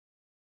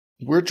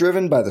We're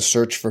driven by the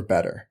search for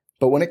better.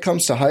 But when it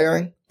comes to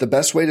hiring, the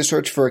best way to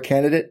search for a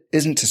candidate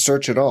isn't to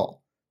search at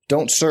all.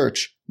 Don't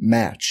search,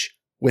 match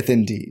with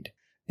Indeed.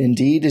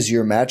 Indeed is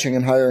your matching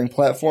and hiring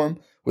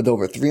platform with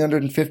over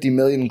 350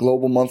 million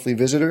global monthly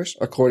visitors,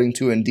 according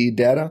to Indeed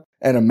data,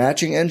 and a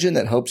matching engine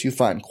that helps you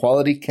find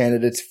quality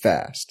candidates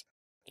fast.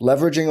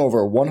 Leveraging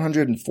over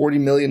 140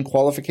 million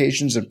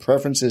qualifications and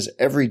preferences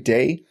every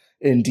day,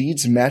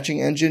 Indeed's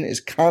matching engine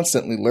is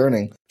constantly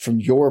learning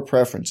from your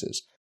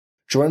preferences.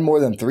 Join more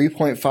than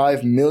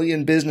 3.5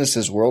 million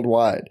businesses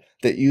worldwide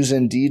that use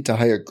Indeed to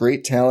hire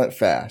great talent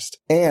fast.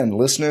 And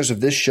listeners of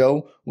this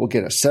show will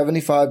get a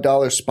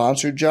 $75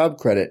 sponsored job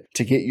credit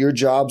to get your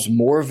jobs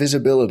more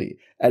visibility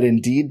at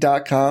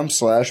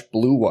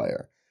Indeed.com/Blue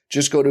Wire.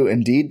 Just go to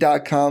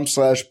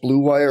Indeed.com/Blue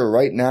Wire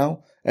right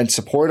now and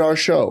support our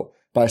show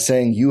by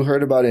saying you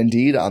heard about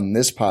Indeed on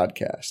this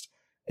podcast.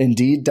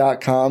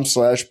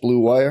 Indeed.com/Blue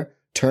Wire.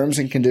 Terms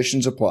and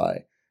conditions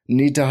apply.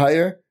 Need to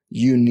hire?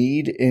 You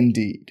need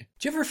Indeed.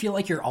 Do you ever feel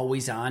like you're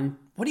always on?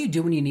 What do you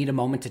do when you need a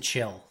moment to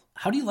chill?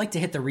 How do you like to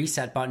hit the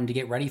reset button to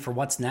get ready for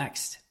what's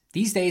next?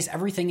 These days,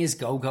 everything is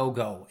go, go,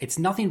 go. It's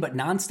nothing but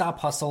nonstop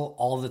hustle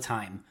all the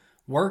time.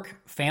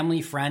 Work,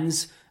 family,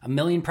 friends, a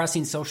million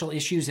pressing social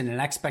issues, and an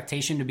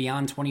expectation to be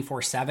on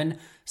 24/7.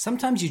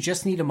 Sometimes you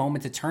just need a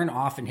moment to turn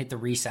off and hit the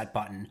reset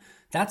button.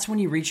 That's when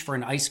you reach for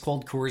an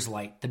ice-cold Coors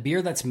Light, the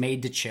beer that's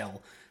made to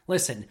chill.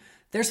 Listen,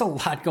 there's a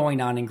lot going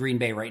on in Green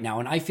Bay right now,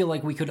 and I feel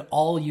like we could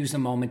all use a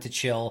moment to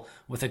chill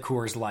with a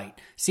Coors Light.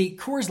 See,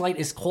 Coors Light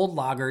is cold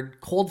lagered,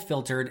 cold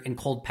filtered, and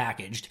cold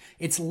packaged.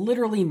 It's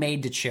literally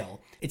made to chill.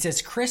 It's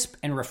as crisp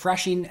and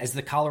refreshing as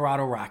the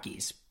Colorado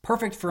Rockies.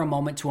 Perfect for a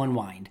moment to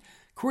unwind.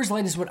 Coors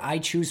Light is what I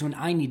choose when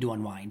I need to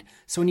unwind.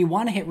 So when you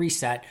want to hit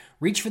reset,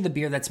 reach for the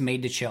beer that's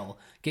made to chill.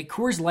 Get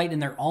Coors Light in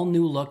their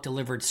all-new look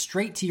delivered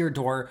straight to your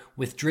door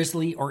with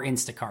Drizzly or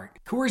Instacart.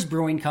 Coors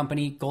Brewing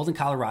Company, Golden,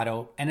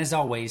 Colorado, and as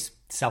always,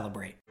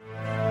 celebrate.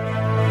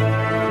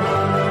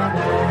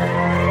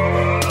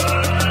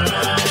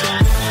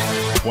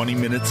 "20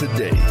 minutes a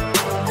day,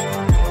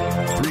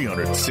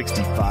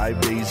 365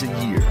 days a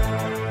year.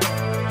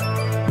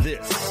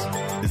 This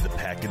is the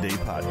Pack-A-Day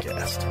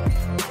Podcast.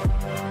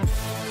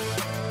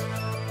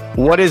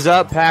 What is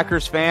up,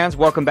 Packers fans?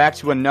 Welcome back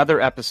to another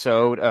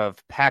episode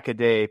of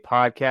Pack-A-Day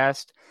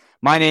Podcast.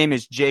 My name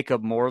is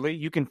Jacob Morley.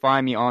 You can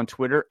find me on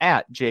Twitter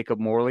at Jacob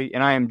Morley,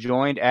 and I am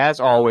joined, as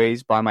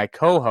always, by my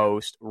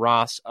co-host,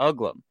 Ross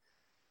Uglum.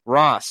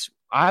 Ross,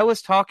 I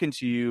was talking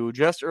to you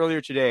just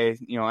earlier today,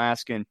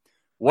 asking,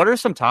 what are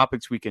some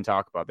topics we can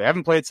talk about? They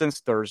haven't played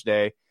since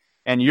Thursday,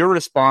 and your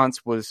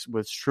response was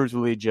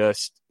truthfully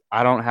just,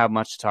 I don't have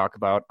much to talk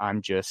about.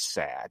 I'm just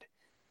sad.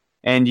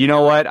 And you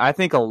know what? I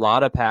think a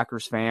lot of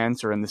Packers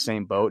fans are in the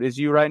same boat as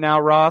you right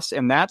now, Ross,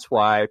 and that's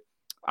why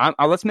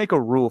let's make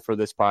a rule for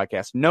this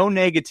podcast. No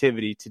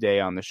negativity today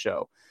on the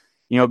show,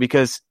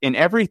 because in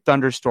every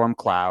thunderstorm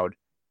cloud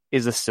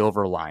is a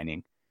silver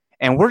lining,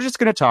 and we're just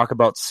going to talk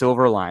about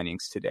silver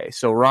linings today.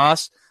 So,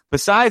 Ross,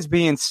 besides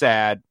being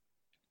sad,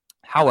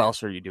 how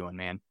else are you doing,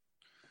 man?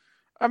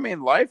 I mean,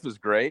 life is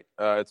great.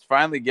 It's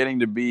finally getting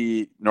to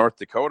be North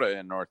Dakota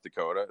in North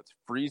Dakota. It's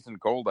freezing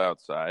cold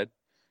outside.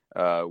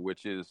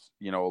 Which is,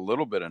 a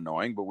little bit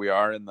annoying, but we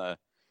are in the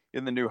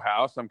new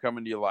house. I'm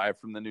coming to you live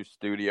from the new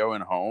studio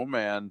and home,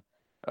 and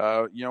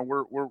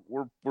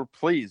we're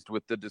pleased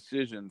with the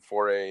decision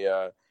for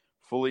a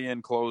fully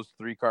enclosed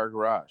 3-car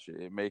garage.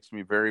 It makes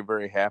me very,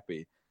 very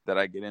happy that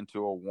I get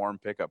into a warm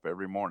pickup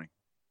every morning.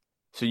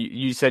 So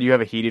you said you have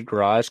a heated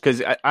garage?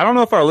 Because I don't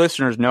know if our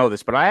listeners know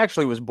this, but I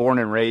actually was born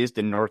and raised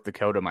in North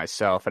Dakota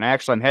myself, and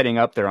I'm heading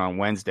up there on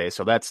Wednesday.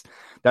 So that's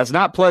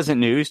not pleasant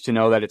news to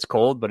know that it's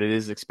cold, but it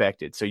is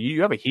expected. So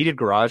you have a heated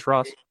garage,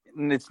 Ross?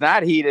 It's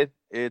not heated.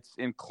 It's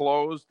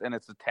enclosed, and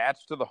it's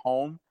attached to the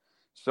home.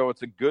 So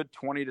it's a good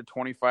 20 to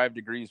 25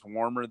 degrees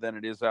warmer than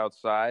it is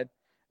outside,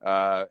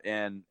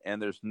 and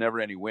there's never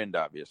any wind,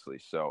 obviously.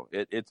 So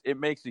it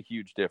makes a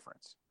huge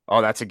difference. Oh,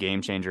 that's a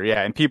game changer.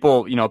 Yeah. And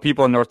people in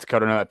North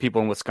Dakota know that,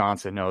 people in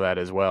Wisconsin know that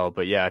as well.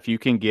 But yeah, if you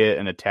can get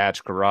an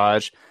attached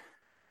garage,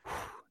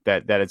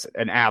 that is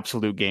an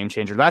absolute game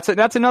changer. That's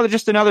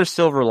another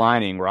silver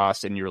lining,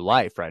 Ross, in your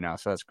life right now.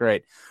 So that's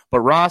great. But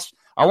Ross,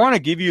 I want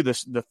to give you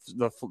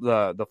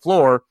the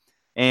floor,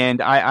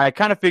 and I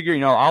kind of figure,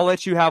 I'll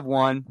let you have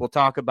one. We'll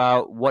talk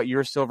about what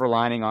your silver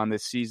lining on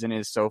this season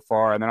is so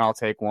far, and then I'll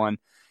take one.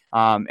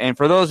 And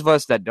for those of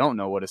us that don't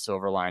know what a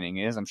silver lining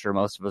is, I'm sure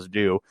most of us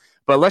do,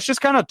 but let's just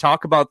kind of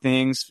talk about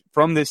things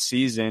from this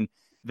season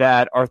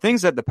that are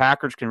things that the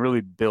Packers can really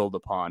build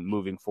upon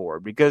moving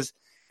forward, because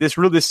this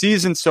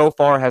season so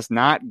far has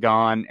not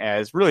gone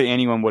as really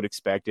anyone would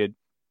expected.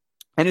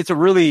 And it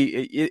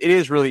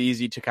is really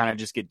easy to kind of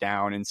just get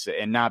down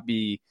and not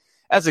be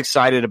as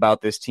excited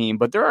about this team,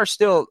 but there are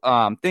still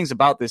things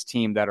about this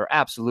team that are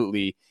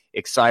absolutely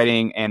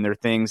exciting, and they're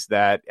things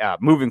that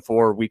moving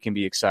forward we can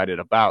be excited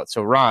about.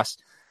 So, Ross,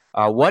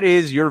 what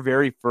is your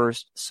very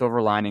first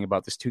silver lining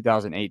about this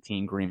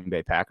 2018 Green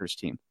Bay Packers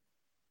team?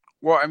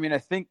 Well, I mean, I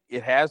think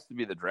it has to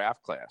be the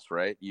draft class,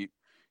 right?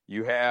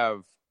 You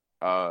have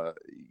I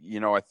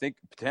think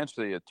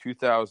potentially a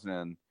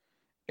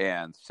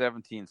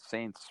 2017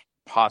 Saints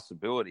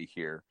possibility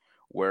here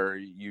where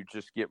you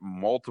just get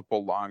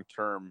multiple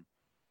long-term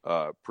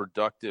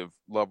productive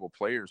level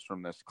players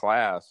from this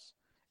class.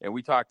 And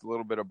we talked a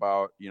little bit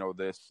about,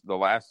 this the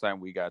last time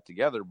we got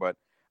together, but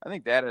I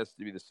think that has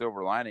to be the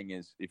silver lining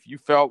is if you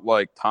felt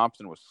like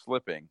Thompson was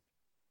slipping,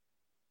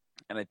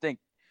 and I think,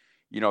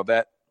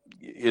 that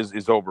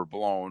is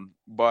overblown,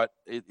 but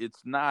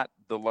it's not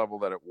the level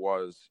that it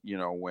was,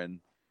 when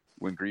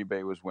Green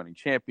Bay was winning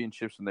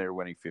championships and they were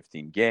winning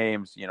 15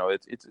 games.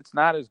 It's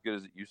not as good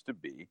as it used to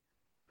be.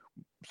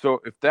 So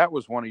if that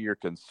was one of your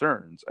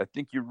concerns, I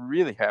think you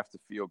really have to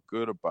feel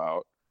good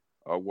about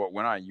what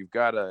went on. You've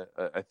got a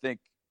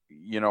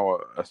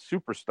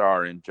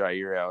superstar in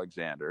Jair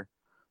Alexander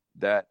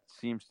that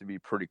seems to be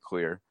pretty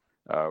clear,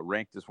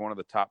 ranked as one of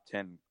the top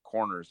 10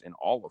 corners in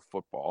all of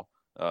football,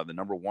 the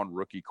number one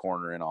rookie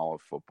corner in all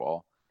of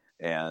football.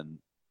 And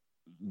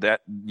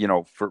that,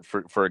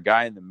 for a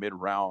guy in the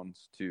mid-round,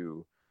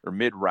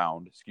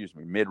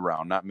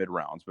 not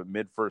mid-rounds, but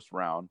mid-first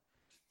round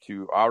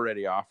to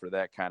already offer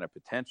that kind of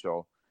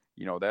potential,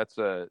 that's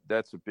a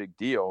big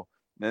deal.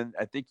 And then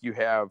I think you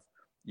have,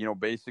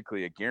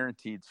 basically a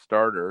guaranteed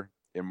starter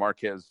in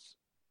Marquez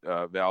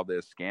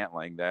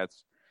Valdez-Scantling.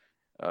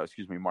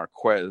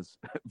 Marquez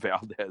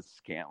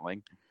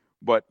Valdez-Scantling.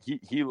 But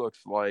he looks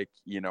like,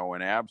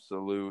 an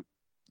absolute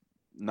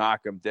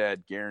knock 'em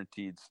dead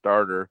guaranteed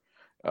starter.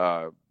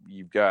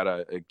 You've got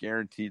a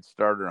guaranteed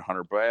starter in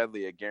Hunter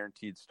Bradley, a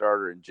guaranteed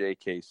starter in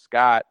J.K.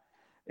 Scott,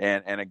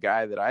 and a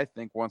guy that I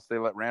think once they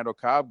let Randall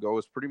Cobb go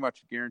is pretty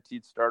much a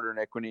guaranteed starter in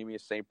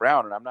Equanimeous St.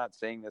 Brown. And I'm not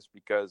saying this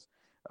because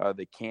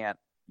they can't,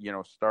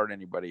 start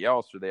anybody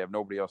else or they have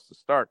nobody else to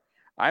start.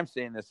 I'm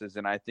saying this as,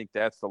 and I think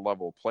that's the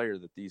level of player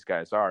that these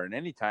guys are. And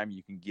anytime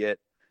you can get,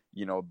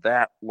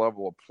 that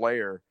level of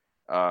player,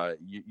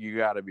 you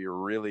got to be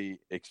really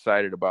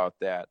excited about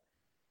that.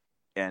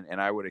 And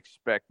I would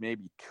expect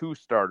maybe 2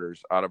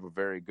 starters out of a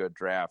very good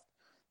draft.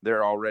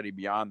 They're already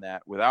beyond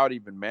that without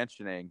even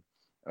mentioning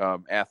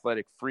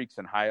athletic freaks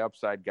and high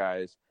upside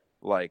guys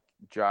like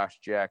Josh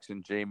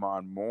Jackson,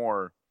 Jamon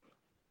Moore,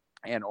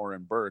 and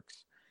Oren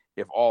Burks.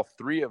 If all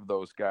 3 of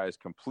those guys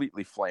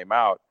completely flame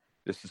out,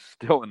 this is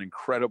still an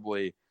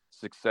incredibly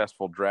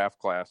successful draft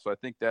class. So I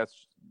think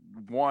that's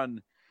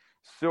one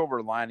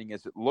silver lining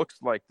is it looks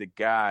like the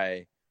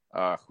guy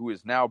who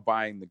is now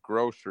buying the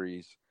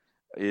groceries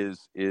is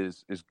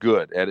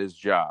good at his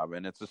job.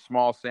 And it's a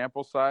small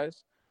sample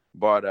size,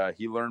 but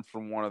he learned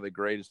from one of the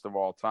greatest of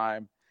all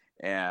time.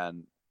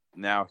 And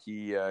now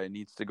he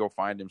needs to go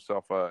find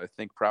himself, I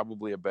think,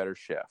 probably a better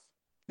chef.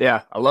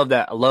 Yeah, I love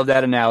that. I love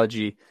that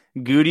analogy.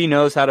 Goody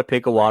knows how to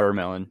pick a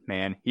watermelon,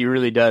 man. He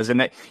really does.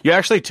 And you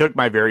actually took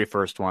my very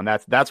first one.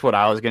 That's what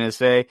I was going to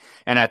say.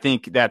 And I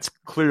think that's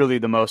clearly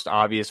the most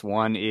obvious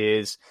one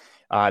is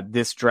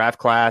this draft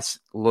class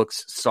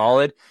looks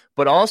solid.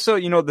 But also,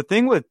 the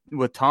thing with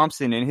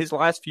Thompson in his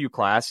last few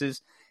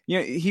classes,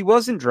 he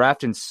wasn't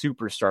drafting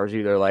superstars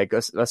either. Like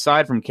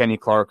aside from Kenny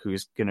Clark,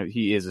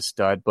 he is a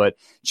stud, but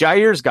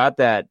Jair's got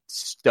that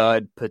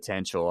stud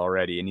potential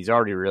already, and he's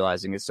already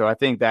realizing it. So I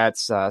think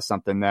that's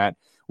something that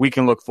we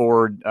can look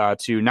forward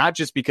to, not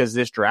just because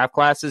this draft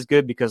class is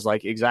good, because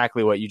like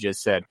exactly what you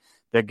just said,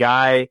 the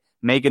guy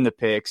making the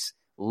picks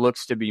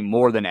looks to be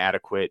more than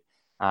adequate.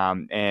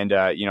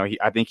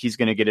 I think he's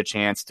going to get a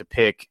chance to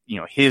pick,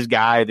 his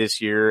guy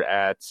this year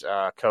at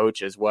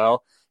coach as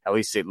well. At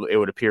least it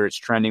would appear it's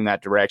trending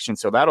that direction.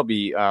 So that'll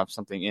be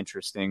something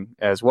interesting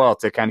as well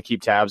to kind of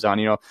keep tabs on.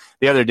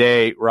 The other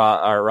day,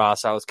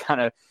 Ross, I was kind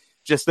of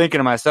just thinking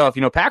to myself,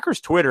 Packers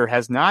Twitter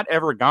has not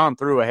ever gone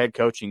through a head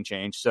coaching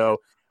change. So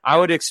I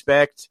would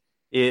expect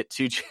it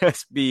to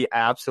just be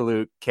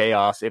absolute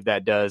chaos if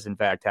that does in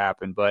fact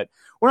happen. But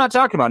we're not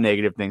talking about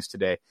negative things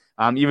today,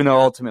 even though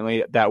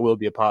ultimately that will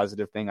be a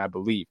positive thing, I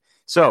believe.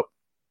 So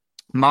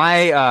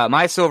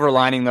my silver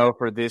lining, though,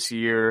 for this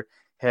year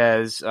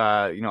has,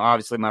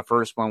 obviously my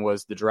first one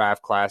was the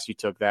draft class. You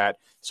took that.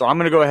 So I'm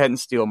going to go ahead and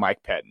steal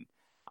Mike Pettin.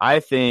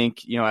 I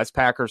think, as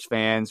Packers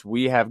fans,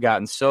 we have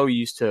gotten so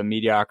used to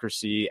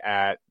mediocrity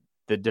at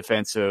the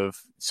defensive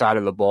side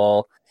of the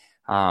ball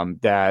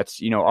that,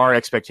 our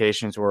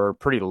expectations were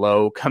pretty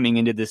low coming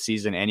into this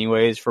season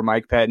anyways for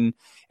Mike Pettin.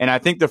 And I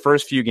think the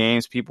first few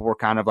games, people were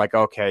kind of like,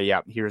 okay,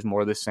 yeah, here's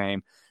more of the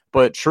same.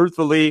 But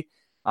truthfully,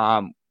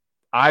 I'm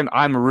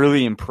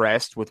really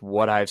impressed with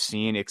what I've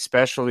seen,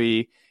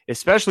 especially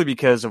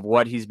because of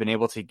what he's been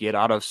able to get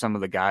out of some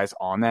of the guys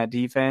on that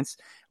defense.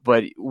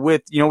 But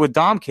with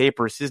Dom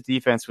Capers, his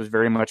defense was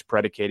very much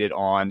predicated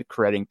on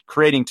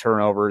creating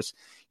turnovers,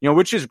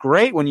 which is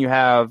great when you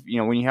have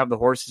the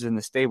horses in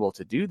the stable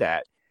to do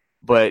that.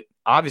 But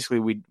obviously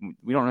we don't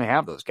really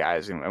have those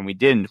guys, and we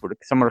didn't.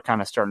 Some are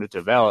kind of starting to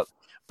develop.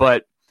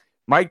 But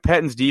Mike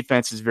Pettin's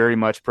defense is very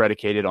much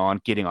predicated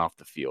on getting off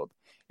the field.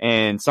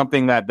 And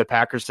something that the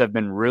Packers have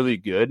been really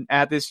good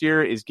at this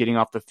year is getting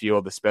off the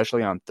field,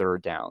 especially on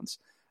third downs.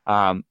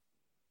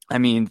 I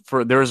mean,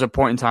 there was a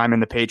point in time in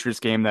the Patriots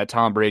game that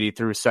Tom Brady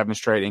threw 7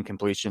 straight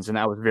incompletions, and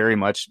that was very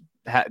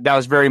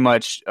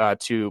much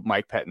to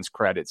Mike Pettine's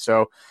credit.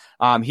 So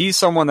he's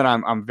someone that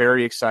I'm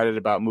very excited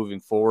about moving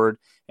forward.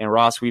 And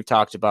Ross, we've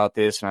talked about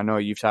this, and I know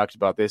you've talked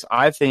about this.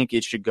 I think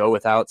it should go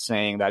without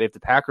saying that if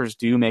the Packers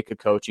do make a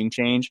coaching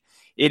change,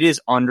 it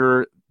is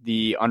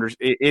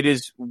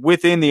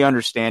within the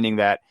understanding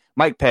that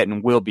Mike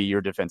Pettine will be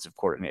your defensive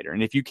coordinator.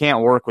 And if you can't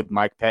work with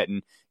Mike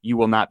Pettine, you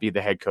will not be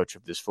the head coach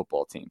of this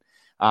football team.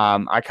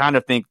 I kind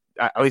of think,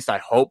 at least I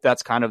hope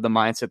that's kind of the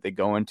mindset they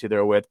go into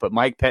there with. But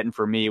Mike Pettine,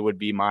 for me, would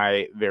be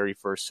my very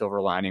first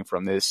silver lining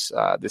from this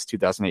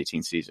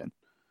 2018 season.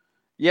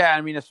 Yeah,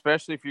 I mean,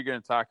 especially if you're going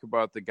to talk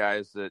about the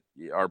guys that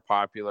are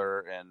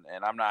popular, and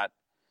I'm not,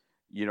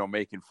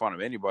 making fun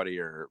of anybody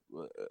or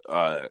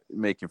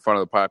making fun of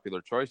the popular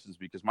choices,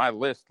 because my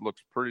list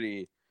looks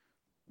pretty,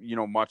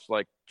 much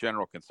like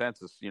general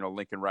consensus.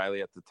 Lincoln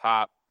Riley at the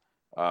top,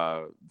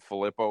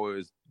 DeFilippo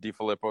is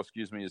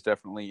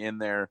definitely in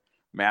there.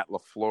 Matt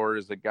LaFleur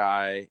is a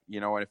guy,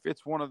 and if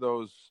it's one of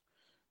those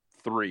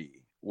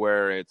three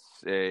where it's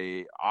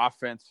a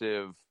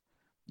offensive,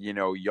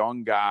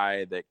 young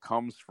guy that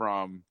comes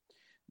from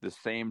the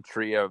same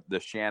tree of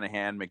the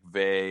Shanahan,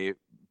 McVay,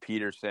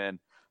 Peterson,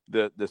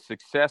 the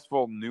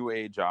successful new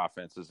age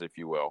offenses, if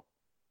you will,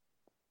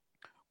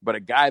 but a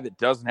guy that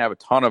doesn't have a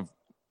ton of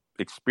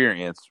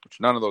experience,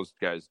 which none of those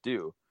guys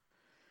do,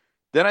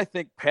 then I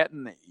think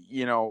Pettine,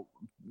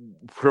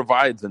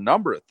 provides a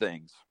number of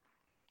things.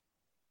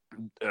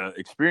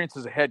 Experience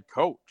as a head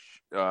coach,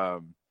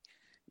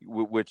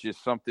 which is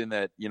something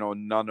that,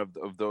 none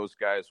of those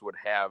guys would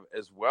have,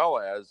 as well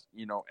as,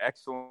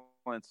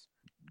 excellence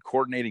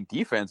coordinating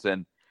defense.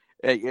 And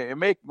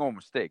make no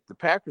mistake, the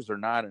Packers are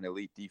not an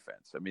elite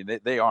defense. I mean,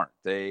 they aren't.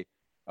 They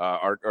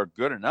are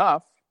good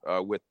enough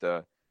with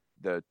the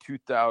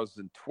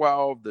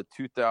 2012, the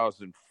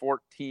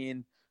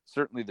 2014,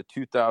 certainly the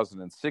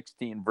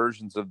 2016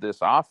 versions of this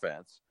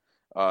offense.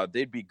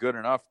 They'd be good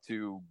enough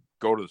to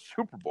go to the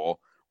Super Bowl.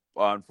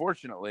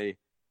 Unfortunately,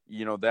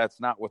 that's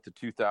not what the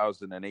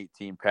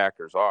 2018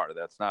 Packers are.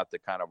 That's not the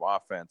kind of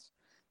offense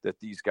that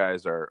these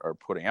guys are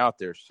putting out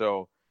there.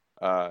 So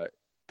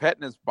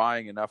Pettine is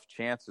buying enough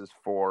chances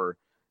for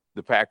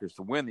the Packers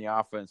to win. The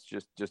offense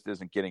just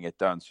isn't getting it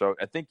done. So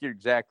I think you're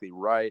exactly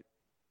right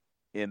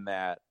in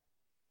that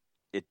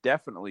it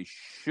definitely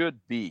should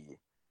be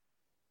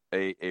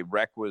a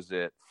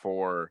requisite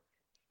for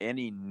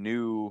any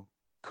new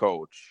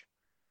coach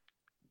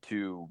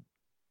to,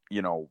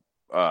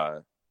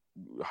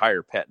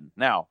 hire Pettine.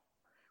 Now,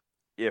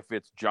 if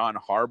it's John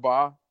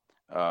Harbaugh,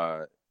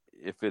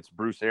 if it's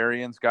Bruce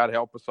Arians, God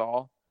help us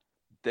all,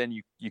 then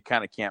you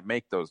kind of can't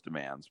make those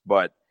demands.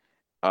 But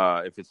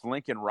if it's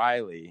Lincoln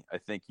Riley, I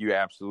think you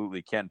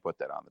absolutely can put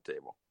that on the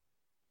table.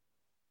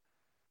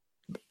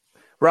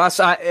 Ross,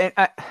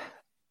 I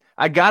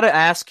got to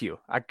ask you,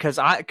 because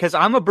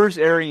I'm a Bruce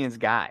Arians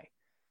guy,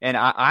 and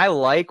I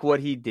like what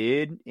he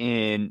did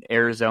in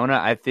Arizona.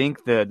 I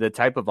think the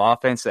type of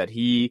offense that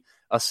he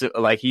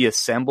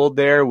assembled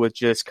there with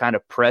just kind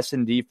of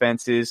pressing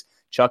defenses,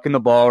 chucking the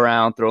ball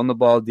around, throwing the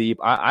ball deep.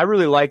 I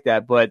really like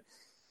that. But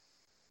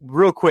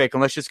real quick,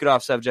 and let's just get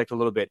off subject a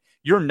little bit,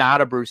 you're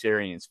not a Bruce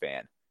Arians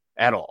fan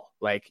at all.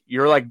 Like,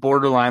 you're like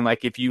borderline,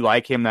 like, if you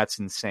like him, that's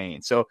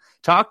insane. So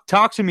talk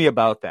to me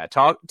about that.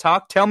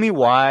 Tell me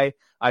why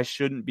I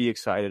shouldn't be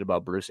excited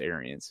about Bruce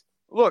Arians.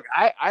 Look,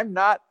 I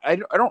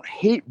don't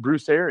hate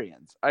Bruce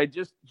Arians.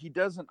 He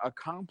doesn't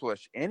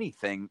accomplish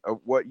anything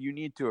of what you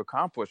need to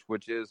accomplish,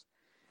 which is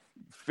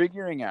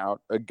figuring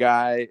out a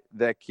guy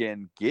that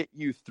can get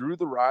you through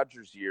the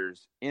Rodgers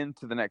years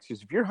into the next.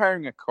 Because if you're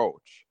hiring a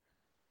coach,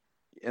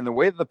 and the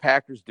way that the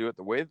Packers do it,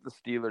 the way that the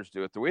Steelers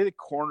do it, the way the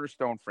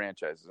cornerstone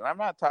franchises, and I'm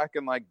not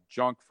talking like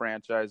junk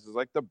franchises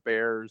like the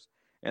Bears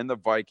and the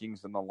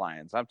Vikings and the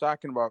Lions. I'm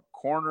talking about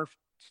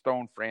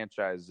cornerstone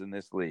franchises in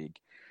this league.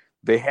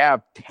 They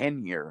have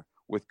tenure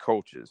with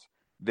coaches.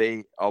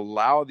 They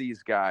allow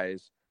these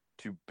guys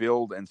to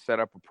build and set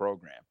up a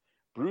program.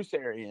 Bruce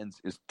Arians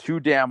is too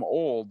damn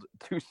old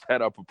to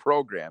set up a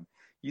program.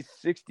 He's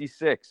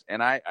 66,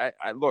 and I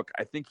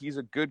think he's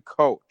a good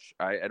coach.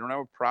 I don't have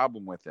a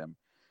problem with him.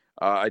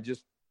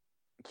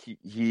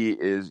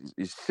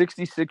 He's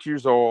 66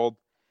 years old.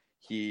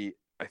 He,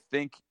 I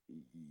think,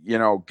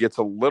 gets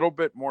a little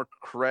bit more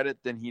credit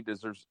than he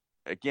deserves.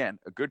 Again,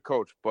 a good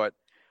coach, but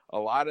a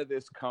lot of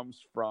this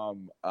comes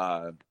from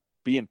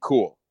being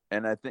cool.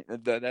 And I think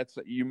that's,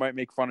 you might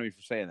make fun of me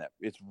for saying that.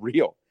 It's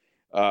real.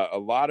 A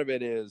lot of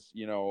it is,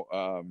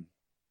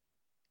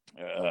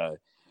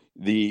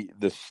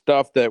 the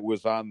stuff that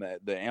was on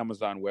the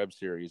Amazon web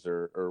series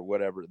or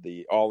whatever,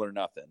 the All or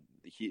Nothing.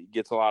 He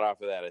gets a lot off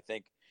of that. I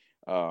think,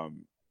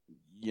 some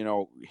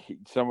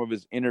of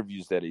his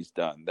interviews that he's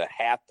done, the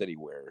hat that he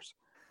wears,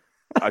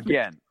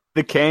 again,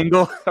 the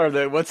Kangol,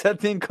 or what's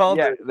that thing called?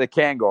 Yeah, the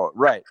Kangol,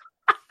 right.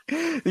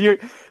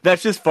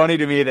 That's just funny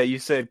to me that you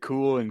said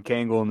cool and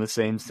Kangol in the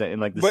same same.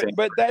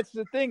 But that's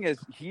the thing, is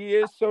he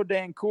is so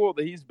dang cool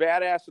that he's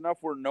badass enough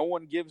where no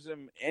one gives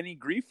him any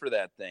grief for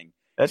that thing.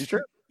 That's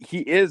true. he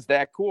is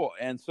that cool.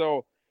 And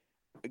so,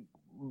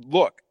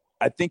 look,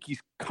 I think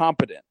he's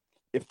competent.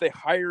 If they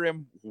hire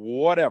him,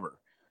 whatever.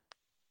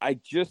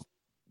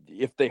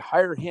 If they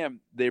hire him,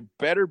 there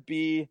better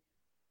be,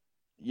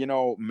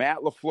 Matt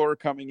LaFleur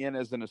coming in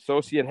as an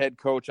associate head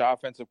coach,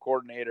 offensive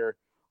coordinator,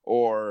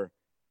 or,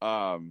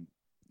 John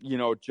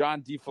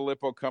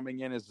DeFilippo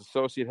coming in as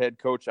associate head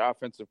coach,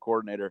 offensive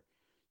coordinator.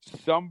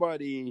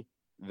 Somebody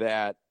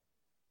that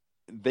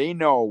they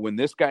know when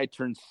this guy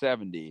turns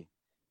 70,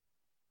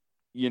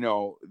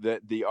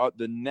 that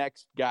the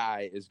next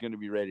guy is going to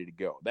be ready to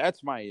go.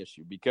 That's my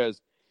issue,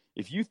 because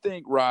if you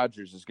think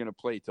Rodgers is going to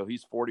play till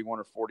he's 41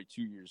 or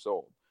 42 years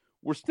old,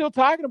 we're still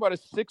talking about a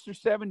 6 or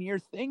 7 year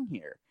thing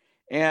here.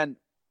 And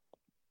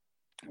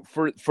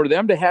for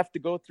them to have to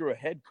go through a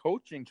head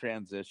coaching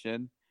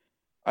transition,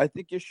 I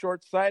think is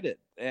short-sighted.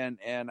 And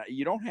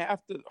you don't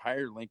have to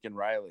hire Lincoln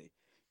Riley.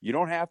 You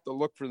don't have to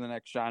look for the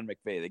next Sean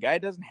McVay. The guy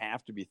doesn't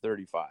have to be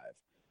 35.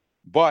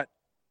 But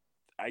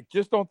I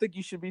just don't think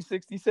he should be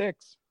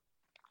 66.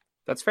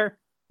 That's fair.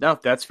 No,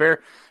 that's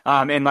fair.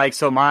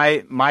 So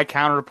my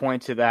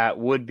counterpoint to that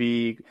would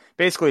be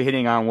basically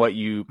hitting on what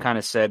you kind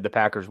of said the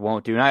Packers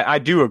won't do. And I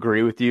do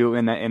agree with you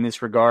in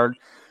this regard.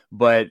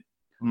 But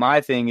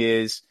my thing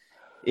is,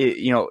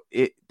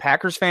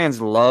 Packers fans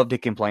love to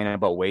complain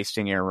about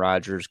wasting Aaron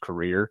Rodgers'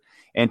 career.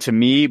 And to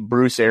me,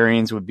 Bruce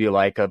Arians would be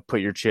like a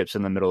put your chips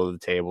in the middle of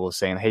the table,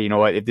 saying, hey, you know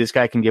what? If this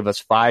guy can give us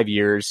 5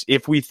 years,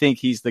 if we think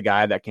he's the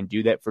guy that can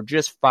do that for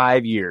just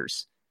 5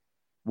 years,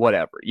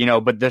 whatever,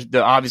 but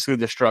obviously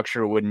the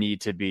structure would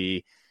need to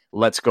be,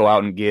 let's go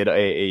out and get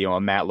a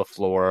Matt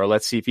LaFleur, or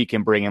let's see if he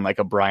can bring in like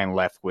a Brian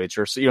Leftwich,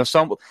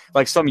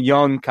 or some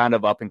young kind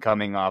of up and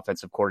coming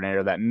offensive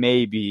coordinator that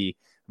may be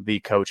the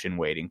coach in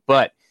waiting.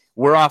 But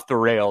we're off the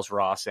rails,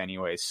 Ross,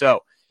 anyway. So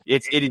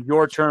it is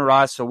your turn,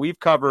 Ross. So we've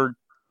covered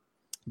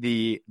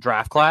the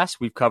draft class.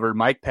 We've covered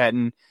Mike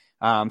Pettin.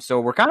 So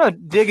we're kind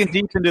of digging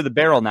deep into the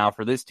barrel now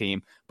for this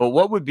team. But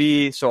what would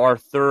be our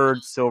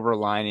third silver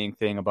lining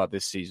thing about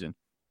this season?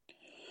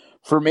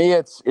 For me,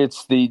 it's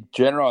the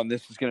general, and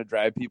this is going to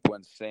drive people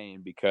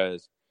insane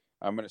because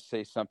I'm going to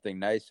say something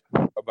nice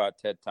about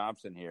Ted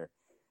Thompson here.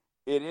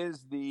 It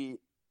is the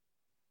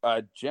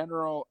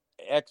general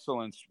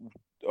excellence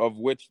of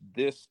which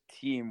this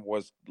team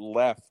was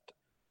left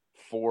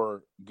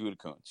for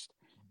Gutekunst.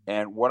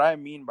 And what I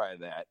mean by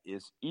that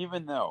is,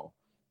 even though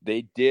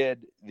they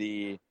did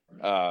the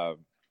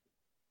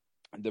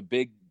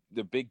big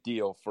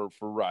deal for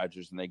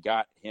Rodgers and they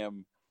got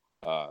him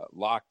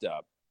locked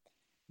up,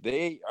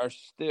 they are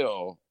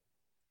still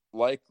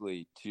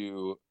likely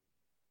to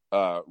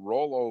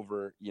roll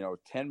over,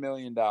 $10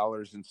 million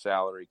in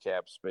salary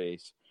cap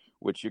space,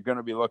 which you're going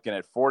to be looking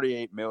at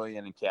 $48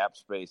 million in cap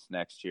space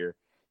next year.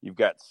 You've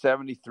got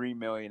 $73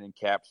 million in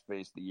cap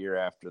space the year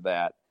after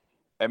that.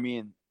 I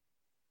mean,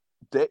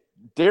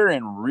 they're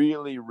in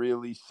really,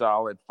 really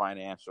solid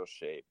financial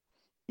shape,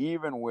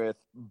 even with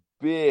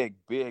big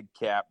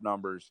cap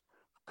numbers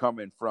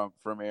coming from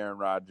Aaron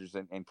Rodgers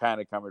and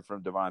kind of coming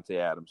from Devontae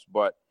Adams.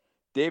 But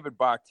David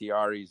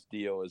Bakhtiari's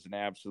deal is an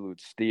absolute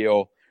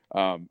steal.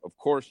 Of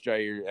course,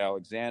 Jair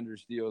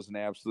Alexander's deal is an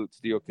absolute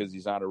steal because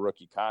he's on a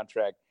rookie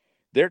contract.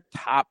 They're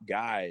top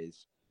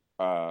guys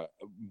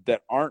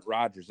that aren't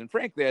Rodgers. And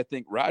frankly, I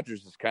think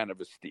Rodgers is kind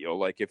of a steal.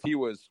 Like if he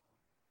was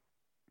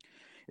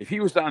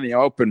on the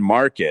open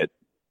market,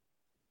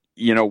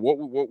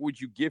 what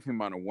would you give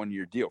him on a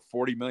 1-year deal?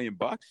 $40 million?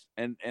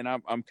 And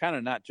I'm kind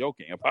of not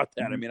joking about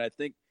that. I mean, I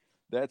think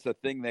that's a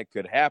thing that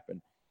could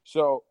happen.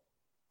 So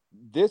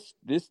this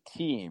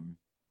team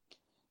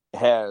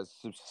has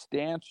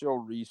substantial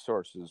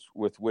resources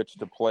with which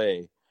to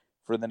play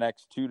for the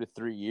next 2 to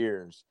 3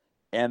 years.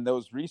 And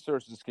those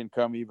resources can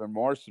come even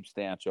more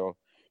substantial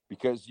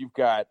because you've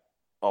got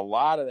a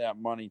lot of that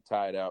money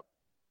tied up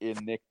in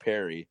Nick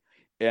Perry.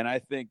 And I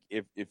think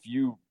if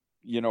you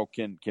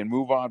can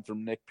move on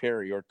from Nick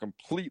Perry or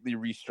completely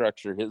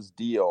restructure his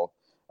deal,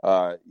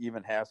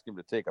 even ask him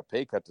to take a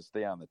pay cut to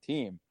stay on the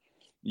team,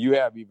 you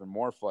have even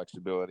more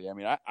flexibility. I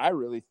mean, I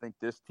really think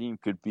this team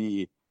could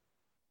be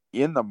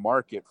in the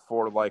market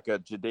for like a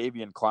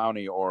Jadeveon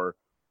Clowney or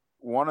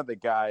one of the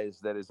guys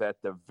that is at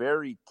the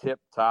very tip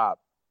top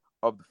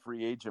of the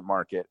free agent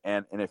market.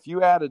 And if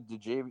you added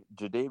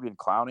Jadeveon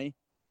Clowney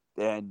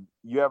and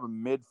you have a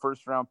mid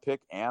first round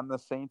pick and the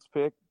Saints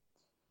pick,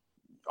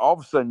 all of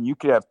a sudden you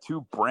could have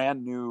two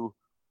brand new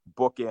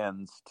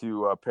bookends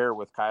to pair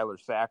with Kyler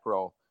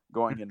Fackrell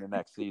going into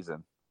next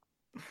season.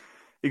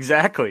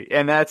 Exactly.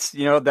 And that's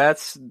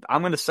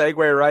I'm going to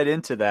segue right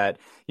into that.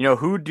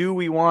 Who do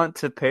we want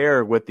to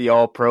pair with the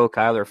all-pro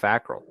Kyler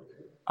Fackrell?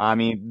 I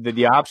mean,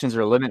 the options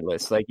are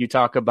limitless. Like you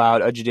talk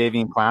about a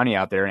Jadeveon Clowney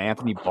out there and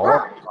Anthony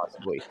Barr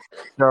possibly.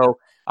 So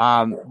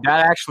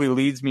that actually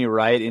leads me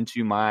right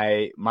into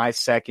my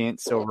second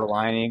silver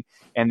lining,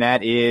 and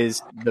that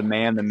is the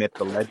man, the myth,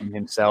 the legend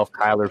himself,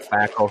 Kyler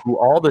Fackrell, who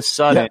all of a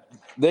sudden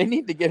they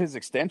need to get his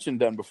extension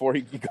done before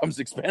he becomes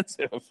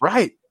expensive.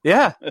 Right.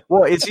 Yeah.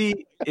 Well,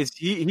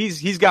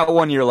 he's got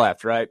 1 year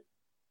left, right?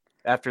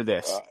 After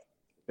this.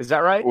 Is that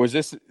right? Is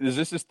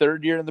this his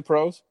third year in the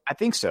pros? I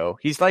think so.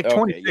 He's like Okay,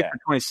 26 yeah. or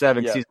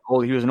 27 because Yeah. he's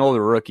old. He was an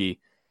older rookie.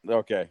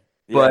 Okay.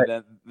 But-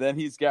 Yeah, then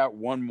he's got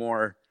one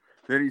more.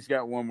 Then he's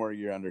got one more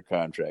year under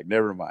contract.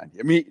 Never mind.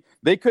 I mean,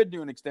 they could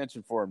do an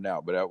extension for him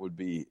now, but that would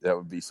be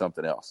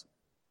something else.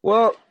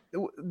 Well,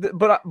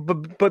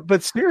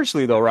 but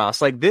seriously though,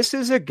 Ross, like this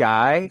is a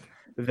guy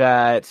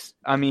that,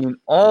 I mean,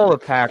 all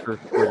of Packers,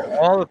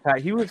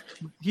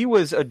 he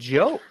was a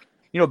joke.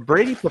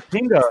 Brady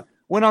Papinga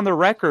went on the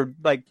record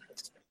like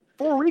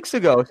 4 weeks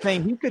ago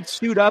saying he could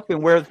suit up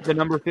and wear the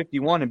number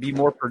 51 and be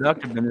more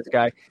productive than this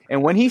guy.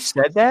 And when he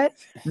said that,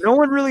 no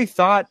one really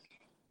thought,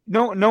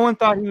 no one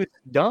thought he was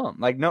dumb.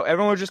 Like, no,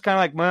 everyone was just kind of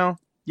like, well,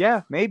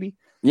 yeah, maybe.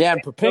 Yeah,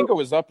 and Papinga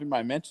was up in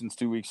my mentions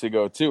 2 weeks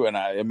ago too. And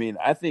I mean,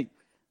 I think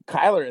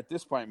Kyler at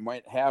this point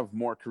might have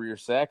more career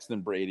sacks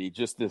than Brady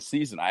just this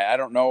season. I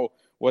don't know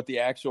what the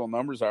actual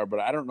numbers are, but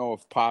I don't know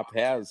if Pop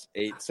has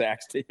 8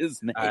 sacks to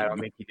his name. I don't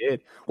think he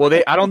did. Well,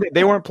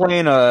 they weren't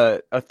playing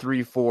a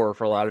 3-4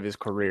 for a lot of his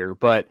career,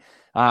 but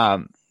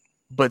you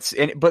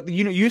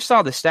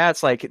saw the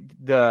stats, like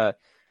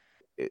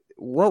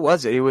what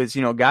was it? It was,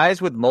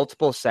 guys with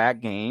multiple sack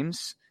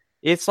games.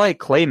 It's like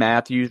Clay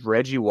Matthews,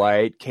 Reggie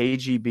White,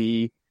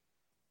 KGB,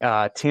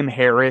 Tim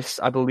Harris,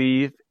 I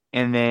believe,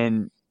 and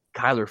then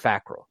Kyler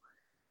Fackrell.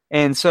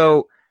 And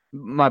so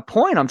my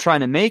point I'm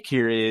trying to make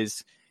here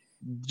is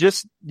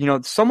just,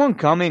 someone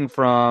coming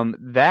from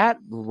that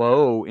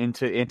low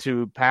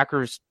into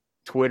Packers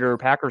Twitter,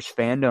 Packers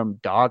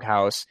fandom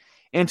doghouse,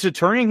 into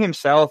turning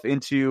himself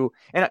into,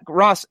 and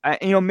Ross,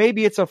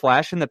 maybe it's a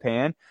flash in the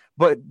pan,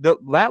 but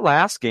that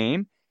last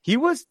game,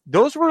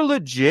 those were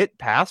legit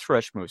pass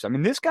rush moves. I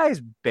mean, this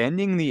guy's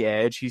bending the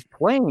edge. He's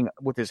playing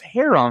with his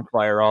hair on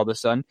fire all of a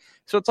sudden.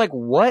 So it's like,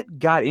 what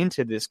got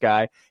into this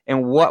guy,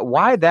 and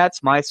why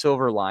that's my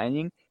silver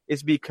lining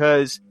is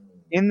because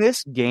in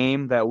this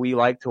game that we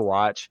like to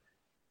watch,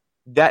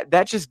 that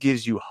just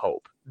gives you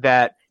hope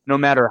that no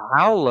matter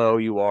how low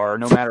you are,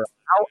 no matter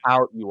how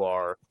out you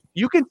are,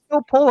 you can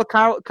still pull a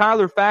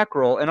Kyler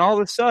Fackrell, and all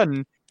of a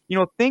sudden,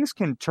 things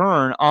can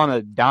turn on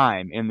a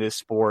dime in this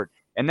sport.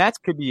 And that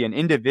could be an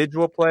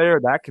individual player.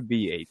 That could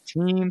be a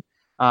team.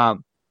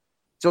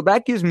 So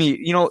that gives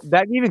me,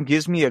 that even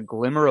gives me a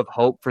glimmer of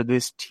hope for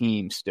this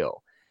team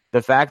still.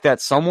 The fact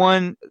that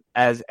someone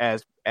as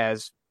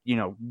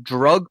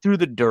drugged through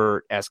the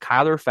dirt as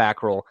Kyler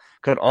Fackrell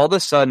could all of a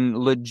sudden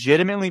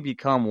legitimately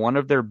become one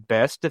of their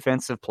best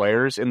defensive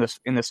players in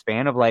the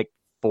span of like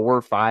 4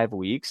 or 5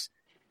 weeks.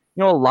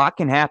 A lot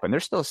can happen.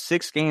 There's still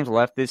 6 games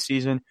left this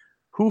season.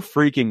 Who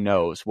freaking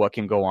knows what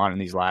can go on in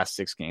these last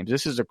 6 games?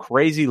 This is a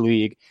crazy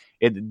league.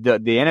 The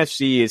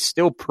NFC is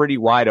still pretty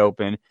wide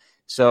open.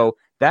 So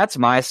that's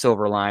my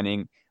silver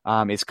lining.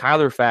 Is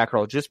Kyler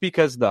Fackrell, just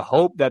because the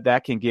hope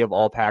that can give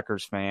all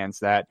Packers fans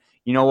that,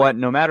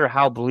 no matter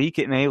how bleak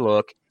it may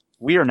look,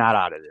 we are not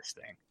out of this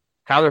thing.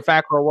 Kyler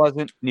Fackrell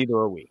wasn't, neither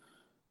are we.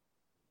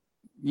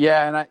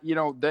 Yeah,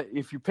 and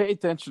if you pay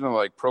attention to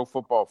like Pro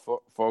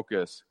Football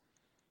Focus,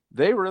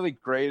 they really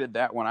graded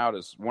that one out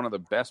as one of the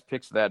best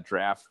picks of that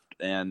draft,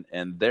 and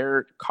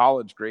their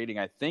college grading,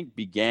 I think,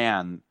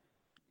 began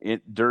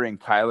during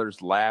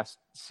Kyler's last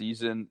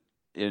season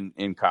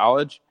in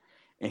college,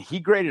 and he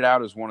graded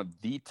out as one of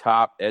the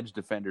top edge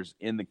defenders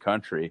in the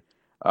country.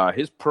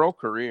 His pro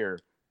career,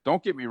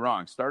 don't get me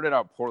wrong, started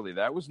out poorly.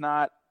 That was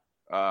not,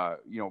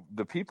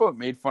 the people that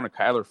made fun of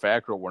Kyler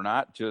Fackrell were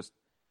not just,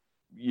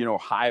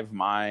 hive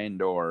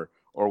mind or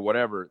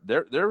whatever.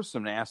 There was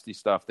some nasty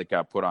stuff that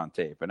got put on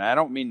tape, and I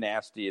don't mean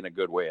nasty in a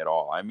good way at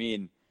all. I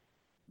mean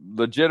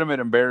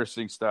legitimate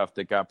embarrassing stuff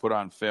that got put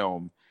on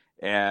film.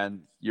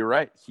 And you're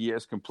right, he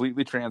has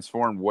completely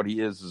transformed what he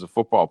is as a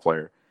football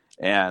player,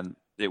 and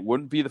it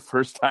wouldn't be the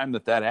first time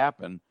that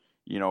happened,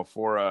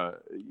 for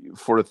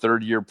a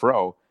third year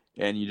pro.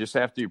 And you just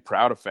have to be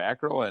proud of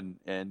Fackrell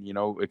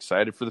and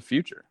excited for the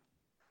future.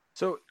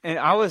 So, and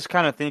I was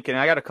kind of thinking,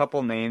 I got a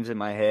couple names in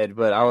my head,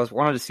 but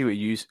wanted to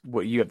see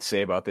what you have to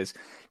say about this,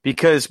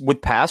 because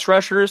with pass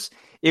rushers,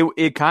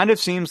 it kind of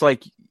seems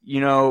like,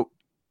 you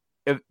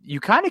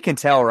kind of can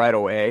tell right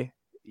away,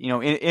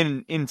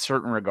 in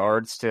certain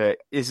regards to,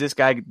 does this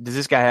guy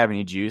have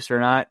any juice or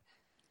not?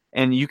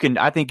 And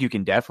I think you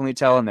can definitely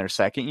tell in their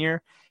second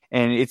year.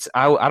 And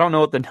I don't know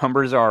what the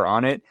numbers are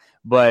on it,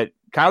 but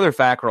Kyler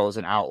Fackrell is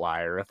an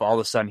outlier if all of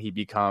a sudden he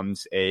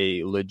becomes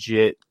a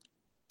legit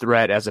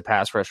threat as a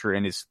pass rusher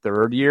in his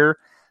third year.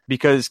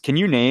 Because can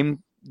you name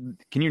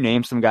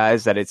some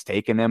guys that it's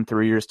taken them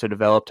 3 years to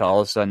develop to all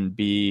of a sudden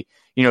be,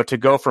 to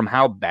go from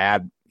how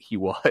bad he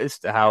was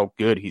to how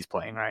good he's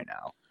playing right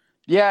now?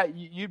 Yeah,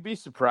 you'd be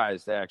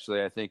surprised,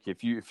 actually. I think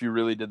if you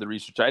really did the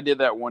research. I did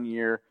that 1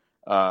 year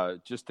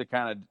just to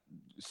kind of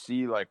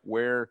see like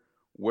where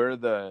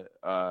the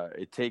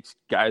it takes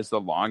guys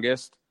the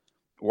longest.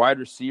 Wide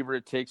receiver,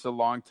 it takes a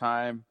long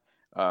time.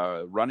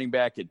 Running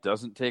back, it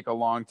doesn't take a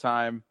long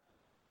time.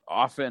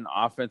 Often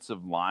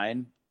offensive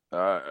line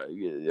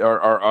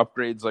are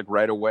upgrades like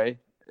right away,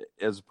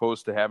 as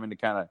opposed to having to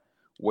kind of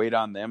wait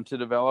on them to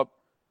develop.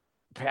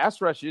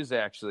 pass rush is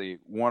actually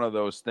one of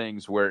those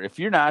things where if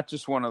you're not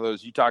just one of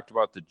those, you talked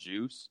about the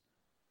juice,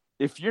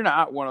 if you're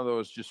not one of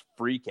those just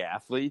freak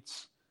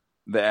athletes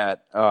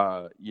that,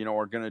 are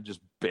going to just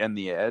bend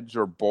the edge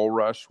or bull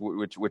rush,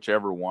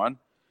 whichever one,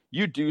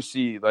 you do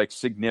see like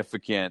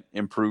significant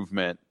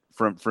improvement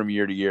from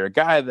year to year. A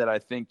guy that I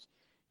think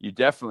you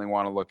definitely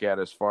want to look at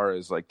as far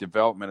as like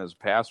development as a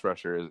pass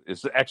rusher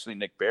is actually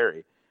Nick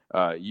Berry.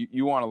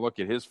 You want to look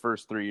at his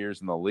first 3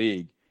 years in the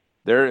league.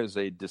 There is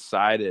a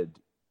decided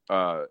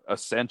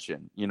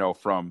ascension,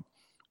 from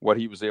what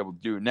he was able to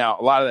do. Now,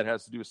 a lot of that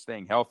has to do with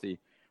staying healthy.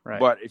 Right.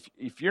 But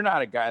if you're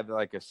not a guy that,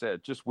 like I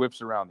said, just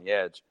whips around the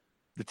edge,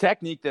 the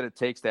technique that it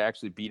takes to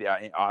actually beat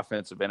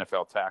offensive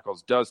NFL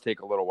tackles does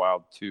take a little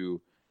while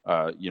to,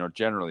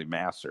 generally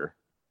master.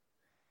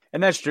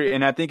 And that's true.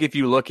 And I think if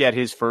you look at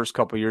his first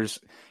couple of years,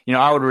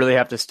 I would really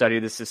have to study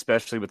this,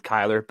 especially with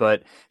Kyler.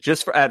 But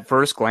just at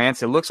first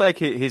glance, it looks like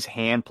his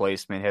hand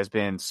placement has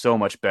been so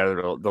much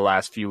better the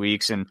last few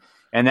weeks. And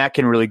that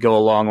can really go a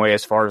long way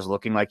as far as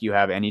looking like you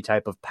have any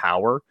type of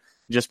power.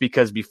 Just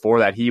because before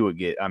that he would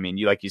get,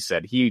 like you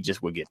said, he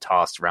just would get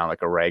tossed around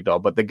like a rag doll.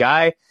 But the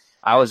guy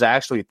I was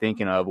actually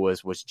thinking of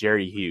was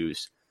Jerry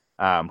Hughes,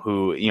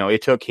 who,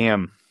 it took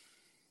him,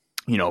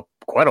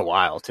 quite a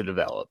while to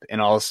develop.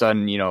 And all of a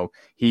sudden,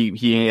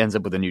 he ends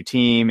up with a new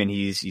team and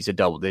he's a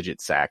double-digit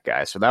sack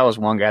guy. So that was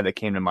one guy that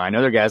came to mind.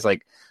 Other guys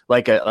like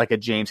a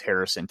James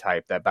Harrison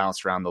type that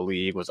bounced around the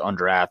league, was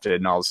undrafted,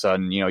 and all of a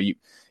sudden,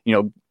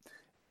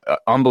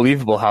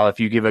 unbelievable how if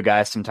you give a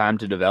guy some time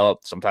to develop,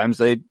 sometimes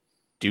they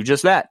do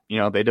just that.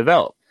 They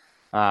develop.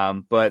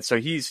 But so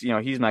he's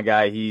my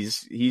guy.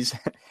 He's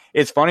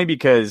it's funny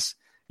because,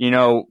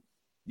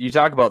 you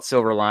talk about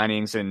silver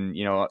linings and,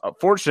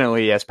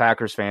 fortunately as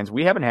Packers fans,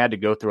 we haven't had to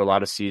go through a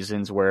lot of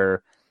seasons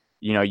where,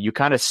 you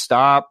kind of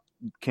stop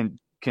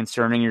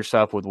concerning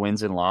yourself with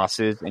wins and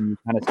losses and you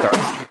kind of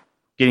start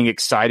getting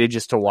excited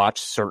just to watch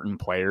certain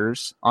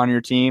players on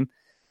your team.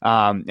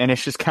 And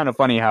it's just kind of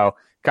funny how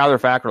Kyler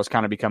Fackrell's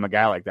kind of become a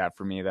guy like that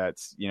for me.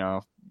 That's,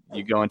 you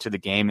go into the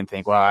game and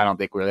think, well, I don't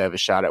think we really have a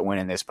shot at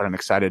winning this, but I'm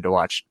excited to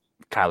watch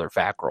Kyler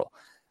Fackrell.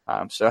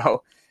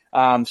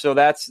 So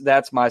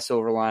that's my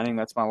silver lining.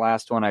 That's my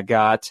last one I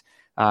got.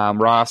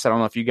 Ross, I don't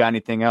know if you got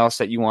anything else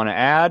that you want to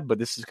add, but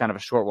this is kind of a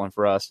short one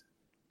for us.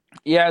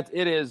 Yeah,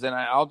 it is. And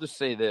I'll just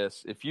say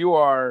this. If you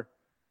are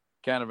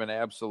kind of an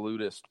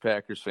absolutist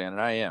Packers fan,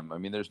 and I am,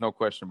 there's no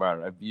question about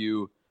it. I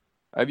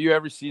view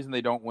every season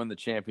they don't win the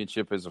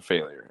championship as a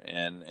failure.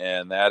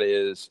 And that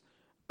is,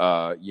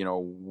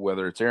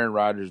 whether it's Aaron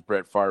Rodgers,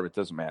 Brett Favre, it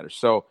doesn't matter.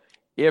 So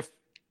if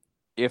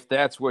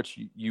that's what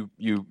you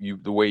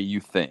the way you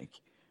think,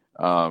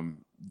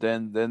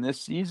 then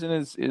this season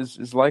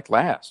is like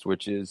last,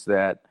 which is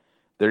that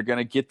they're going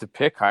to get to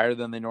pick higher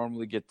than they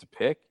normally get to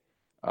pick.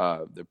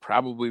 They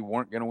probably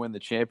weren't going to win the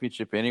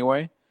championship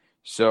anyway.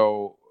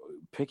 So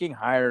picking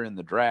higher in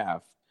the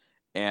draft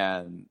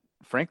and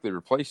frankly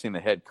replacing the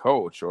head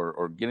coach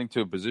or getting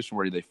to a position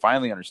where they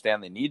finally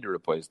understand they need to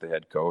replace the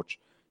head coach,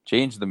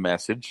 change the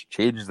message,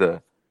 change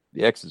the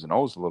X's and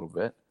O's a little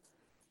bit.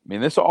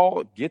 This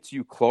all gets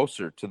you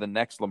closer to the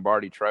next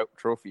Lombardi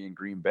trophy in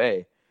Green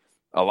Bay.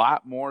 A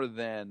lot more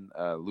than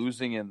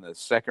losing in the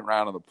second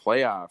round of the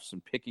playoffs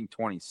and picking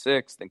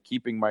 26th and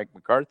keeping Mike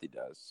McCarthy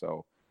does.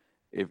 So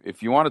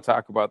if you want to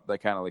talk about the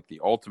kind of like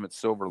the ultimate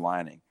silver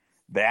lining,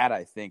 that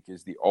I think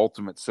is the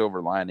ultimate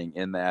silver lining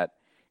in that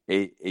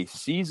a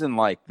season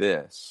like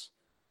this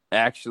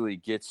actually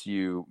gets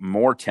you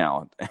more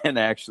talent and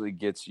actually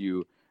gets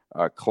you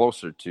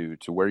closer to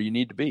where you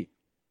need to be.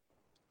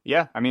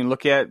 Yeah.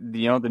 Look at,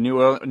 the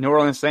New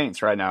Orleans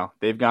Saints right now.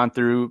 They've gone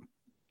through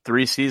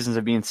 3 seasons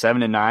of being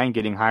 7-9,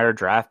 getting higher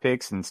draft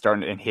picks and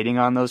starting and hitting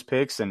on those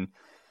picks. And,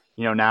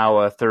 now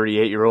a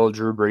 38-year-old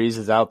Drew Brees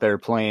is out there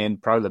playing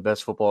probably the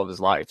best football of his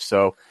life.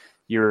 So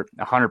you're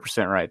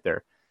 100% right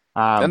there.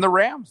 And the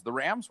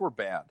Rams were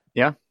bad.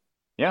 Yeah.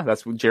 Yeah.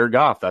 That's Jared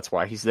Goff. That's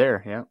why he's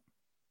there. Yeah.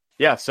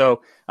 Yeah.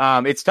 So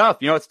it's tough.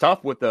 It's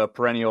tough with the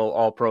perennial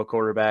all-pro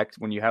quarterback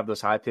when you have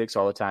those high picks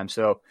all the time.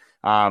 So,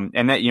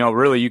 and that,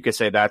 really you could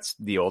say that's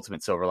the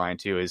ultimate silver line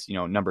too is,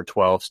 number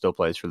 12 still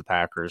plays for the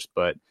Packers,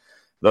 but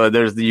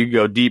you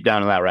go deep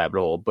down in that rabbit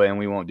hole, and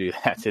we won't do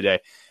that today.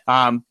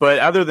 But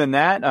other than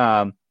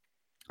that,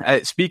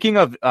 speaking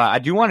of, I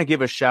do want to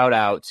give a shout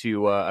out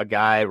to a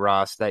guy,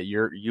 Ross, that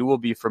you will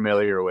be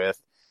familiar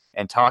with,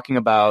 and talking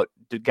about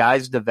the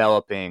guys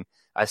developing.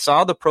 I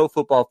saw the Pro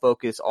Football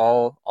Focus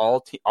all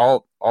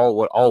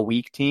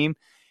week team,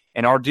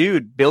 and our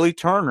dude Billy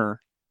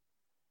Turner,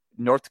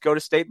 North Dakota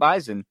State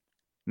Bison,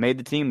 made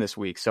the team this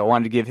week. So I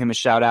wanted to give him a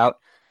shout out.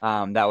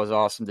 That was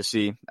awesome to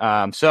see.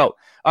 So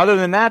other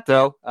than that,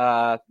 though,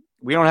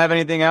 we don't have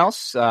anything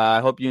else.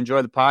 I hope you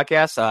enjoyed the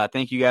podcast.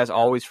 Thank you guys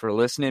always for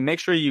listening. Make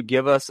sure you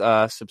give us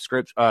a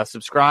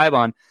subscribe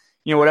on,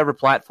 whatever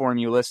platform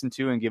you listen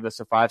to, and give us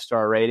a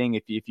 5-star rating.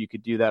 If you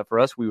could do that for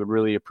us, we would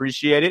really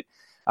appreciate it.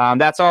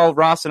 That's all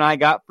Ross and I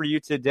got for you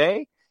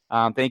today.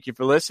 Thank you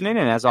for listening.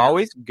 And as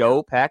always,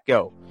 go Pack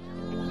Go.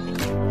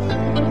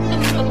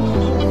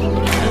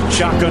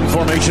 Shotgun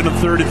formation on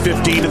 3rd and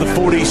 15 to the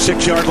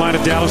 46-yard line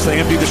of Dallas.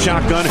 They empty the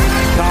shotgun.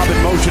 Cobb in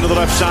motion to the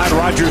left side.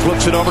 Rodgers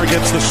looks it over,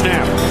 gets the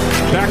snap.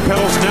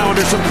 Backpedals now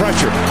under some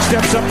pressure.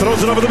 Steps up,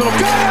 throws it over the middle.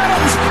 Got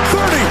Adams!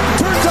 30,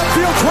 turns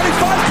upfield,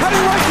 25,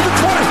 cutting right to the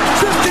 20,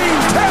 15,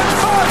 10,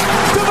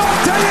 5.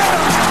 Devontae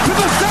Adams to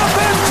the south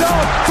end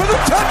zone for the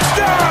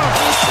touchdown!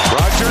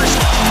 Rodgers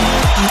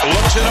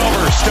looks it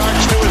over,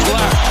 starts to his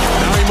left.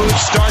 Now he moves,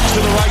 starts to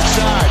the right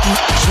side.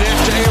 Snap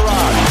to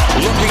A-Rod.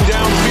 Looking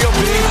downfield,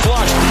 being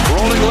flushed.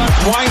 Rolling left,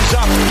 winds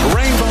up.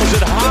 Rainbows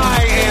it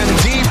high and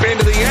deep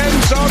into the end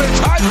zone. It's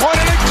high point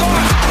and it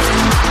caught.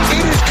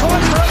 It is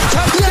caught for a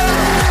touchdown.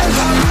 Yes!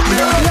 A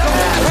miracle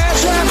pass.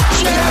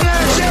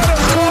 Yes!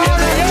 Caught in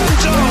the end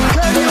zone.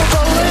 Can you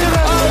believe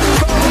it?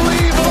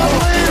 Unbelievable.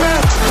 Believe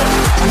it.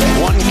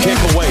 One kick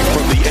away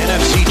from the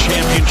NFC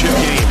Championship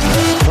game.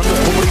 From the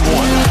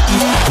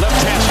 41.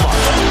 Left hash mark.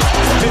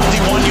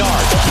 51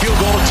 yards. Field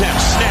goal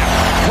attempt. Snap.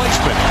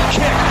 Placement.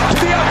 Kick to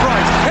the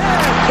upright.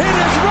 And it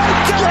is right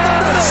down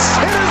the middle.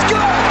 It is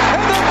good.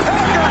 And the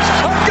Packers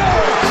are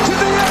going to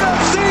the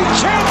NFC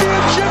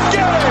Championship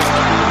game.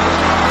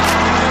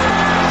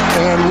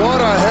 And what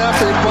a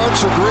happy bunch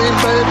of Green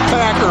Bay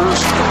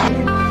Packers.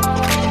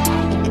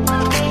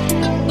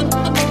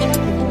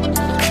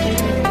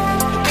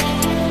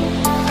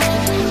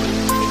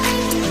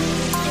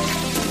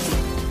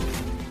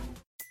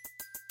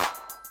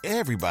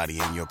 Everybody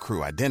in your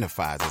crew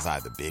identifies as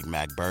either Big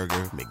Mac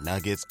Burger,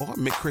 McNuggets, or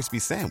McCrispy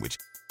Sandwich.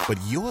 But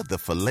you're the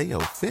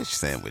Filet-O-Fish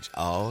Sandwich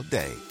all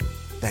day.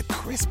 That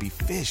crispy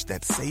fish,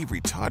 that savory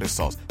tartar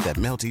sauce, that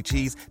melty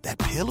cheese, that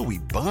pillowy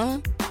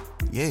bun.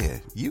 Yeah,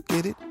 you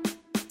get it.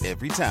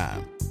 Every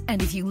time.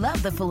 And if you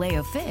love the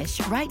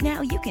Filet-O-Fish, right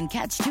now you can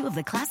catch 2 of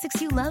the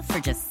classics you love for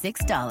just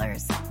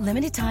 $6.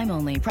 Limited time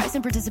only. Price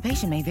and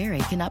participation may vary.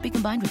 Cannot be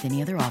combined with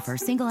any other offer.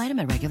 Single item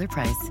at regular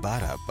price.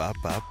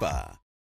 Ba-da-ba-ba-ba.